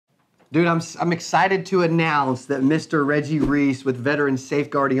Dude, I'm excited to announce that Mr. Reggie Reese with Veterans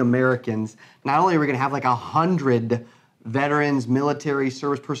Safeguarding Americans, not only are we going to have like 100 veterans, military,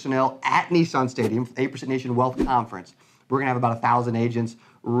 service personnel at Nissan Stadium, 8% Nation Wealth Conference. We're going to have about 1,000 agents.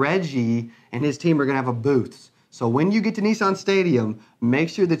 Reggie and his team are going to have a booth. So when you get to Nissan Stadium, make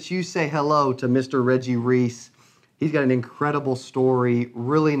sure that you say hello to Mr. Reggie Reese. He's got an incredible story,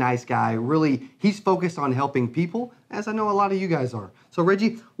 really nice guy. He's focused on helping people, as I know a lot of you guys are. So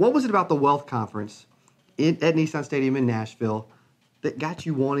Reggie, what was it about the Wealth Conference at Nissan Stadium in Nashville that got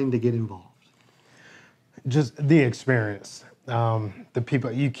you wanting to get involved? Just the experience. The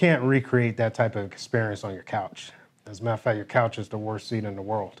people, you can't recreate that type of experience on your couch. As a matter of fact, your couch is the worst seat in the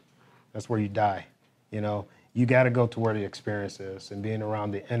world. That's where you die. You know, you got to go to where the experience is, and being around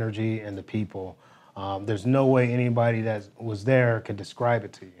the energy and the people. There's no way anybody that was there could describe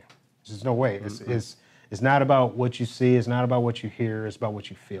it to you. There's no way. It's not about what you see. It's not about what you hear. It's about what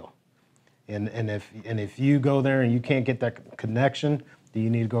you feel. And if you go there and you can't get that connection, then you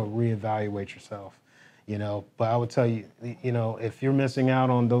need to go reevaluate yourself. You know, but I would tell you, you know, if you're missing out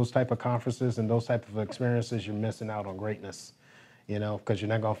on those type of conferences and those type of experiences, you're missing out on greatness, you know, because you're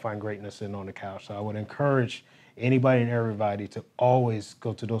not going to find greatness sitting on the couch. So I would encourage anybody and everybody to always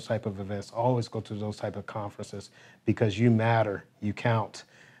go to those type of events, always go to those type of conferences, because you matter, you count.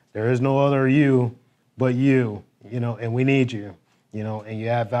 There is no other you but you know, and we need you, you know, and you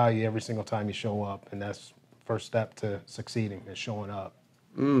add value every single time you show up. And that's the first step to succeeding, is showing up.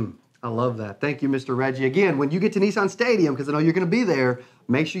 I love that. Thank you, Mr. Reggie. Again, when you get to Nissan Stadium, because I know you're going to be there,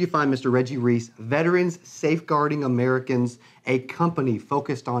 make sure you find Mr. Reggie Reese, Veterans Safeguarding Americans, a company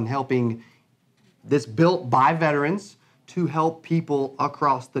focused on helping, this built by veterans to help people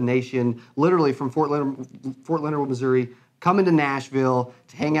across the nation, literally from Fort Leonard, Missouri, coming to Nashville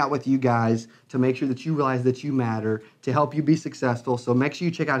to hang out with you guys, to make sure that you realize that you matter, to help you be successful. So make sure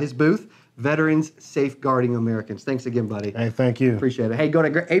you check out his booth, Veterans Safeguarding Americans. Thanks again, buddy. Hey, thank you. Appreciate it. Hey, go to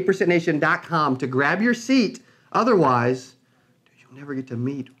 8percentnation.com to grab your seat. Otherwise, you'll never get to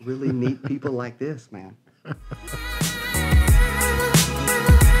meet really neat people like this, man.